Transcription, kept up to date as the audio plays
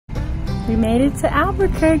We made it to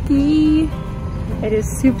Albuquerque. It is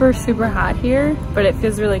super, super hot here, but it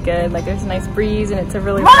feels really good. Like there's a nice breeze and it's a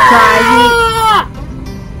really dry heat.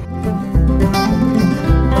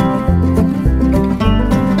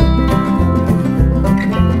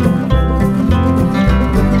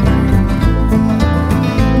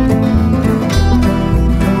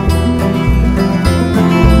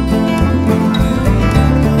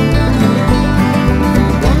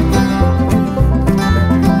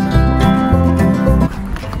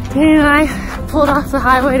 And I pulled off the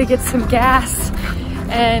highway to get some gas,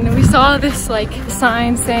 and we saw this like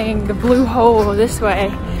sign saying the blue hole this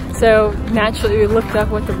way. So naturally we looked up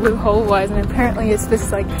what the blue hole was, and apparently it's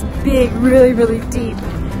this like big, really, really deep,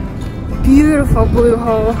 beautiful blue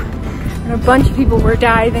hole. And a bunch of people were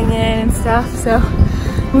diving in and stuff. So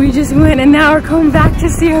we just went, and now we're coming back to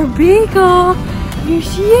see our Beagle. Here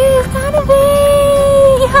she is, Donovan!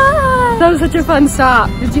 Hi! That was such a fun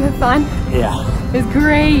stop. Did you have fun? Yeah. It was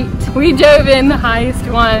great. We dove in the highest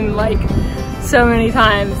one like so many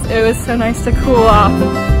times. It was so nice to cool off.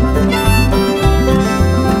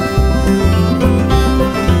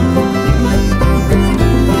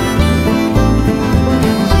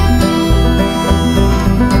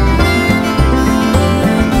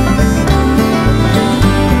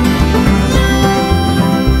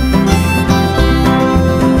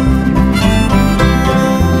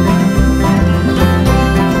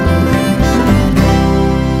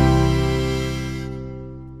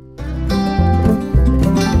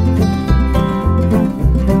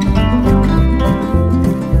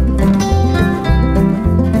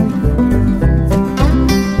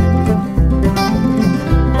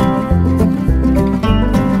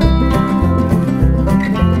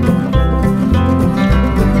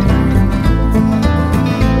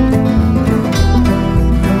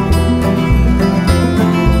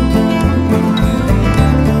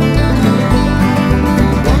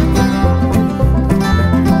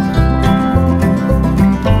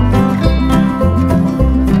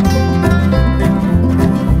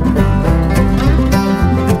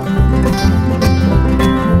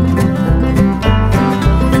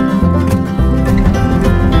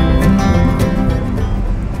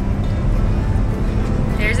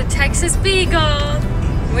 Beagle.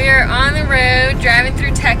 We are on the road driving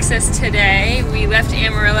through Texas today. We left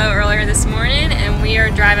Amarillo earlier this morning and we are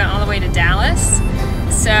driving all the way to Dallas.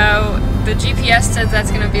 So the GPS says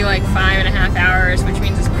that's going to be like 5.5 hours, which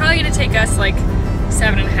means it's probably going to take us like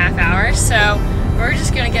 7.5 hours. So we're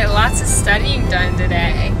just going to get lots of studying done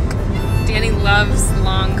today. Danny loves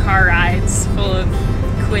long car rides full of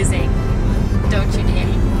quizzing. Don't you,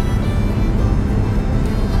 Danny?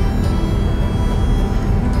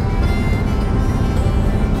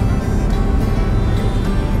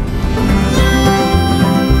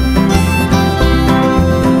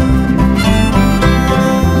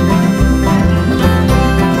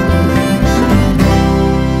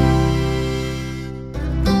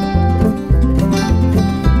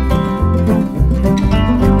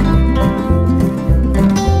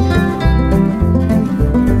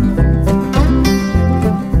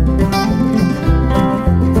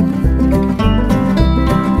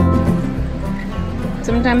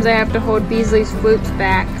 Sometimes I have to hold Beasley's flutes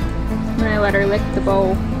back when I let her lick the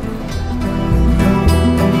bowl.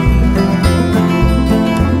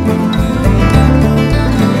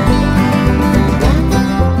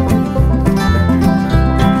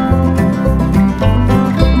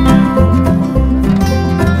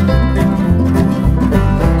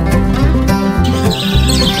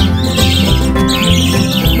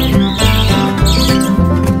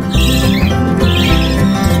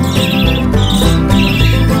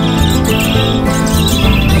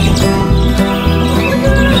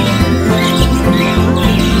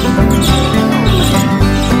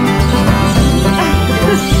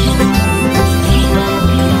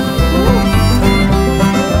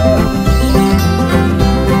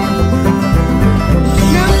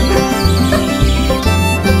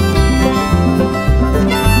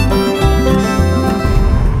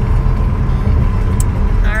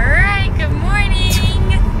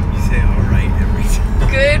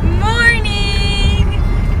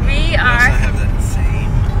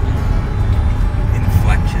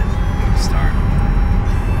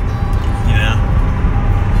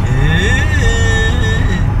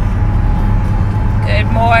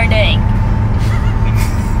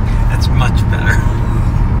 That's much better.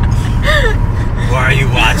 Why are you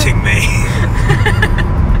watching me?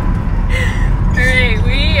 Alright,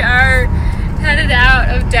 we are headed out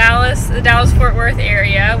of Dallas, the Dallas-Fort Worth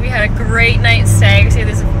area. We had a great night stay. We stayed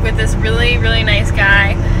with this really, really nice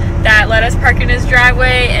guy that let us park in his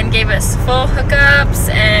driveway and gave us full hookups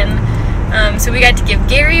and So we got to give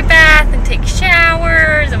Gary a bath and take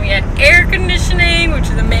showers, and we had air conditioning, which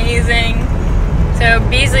is amazing. So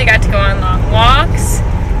Beasley got to go on long walks.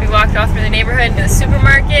 We walked off through the neighborhood to the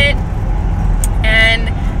supermarket, and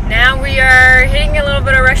now we are hitting a little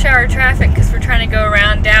bit of rush hour traffic because we're trying to go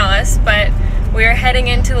around Dallas, but we are heading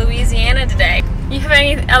into Louisiana today. You have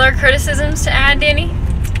any other criticisms to add, Danny?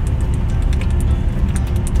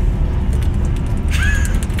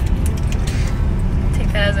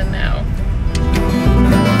 Take that as a no.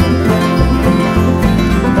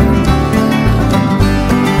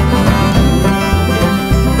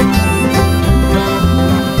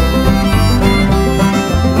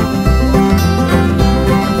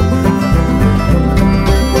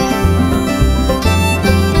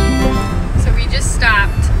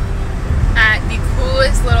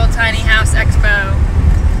 Little tiny house expo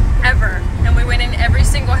ever, and we went in every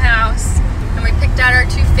single house and we picked out our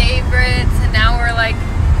 2 favorites, and now we're like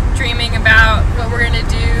dreaming about what we're gonna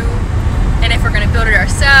do and if we're gonna build it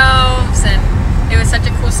ourselves. And it was such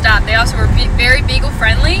a cool stop. They also were very Beagle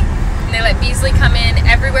friendly, and they let Beasley come in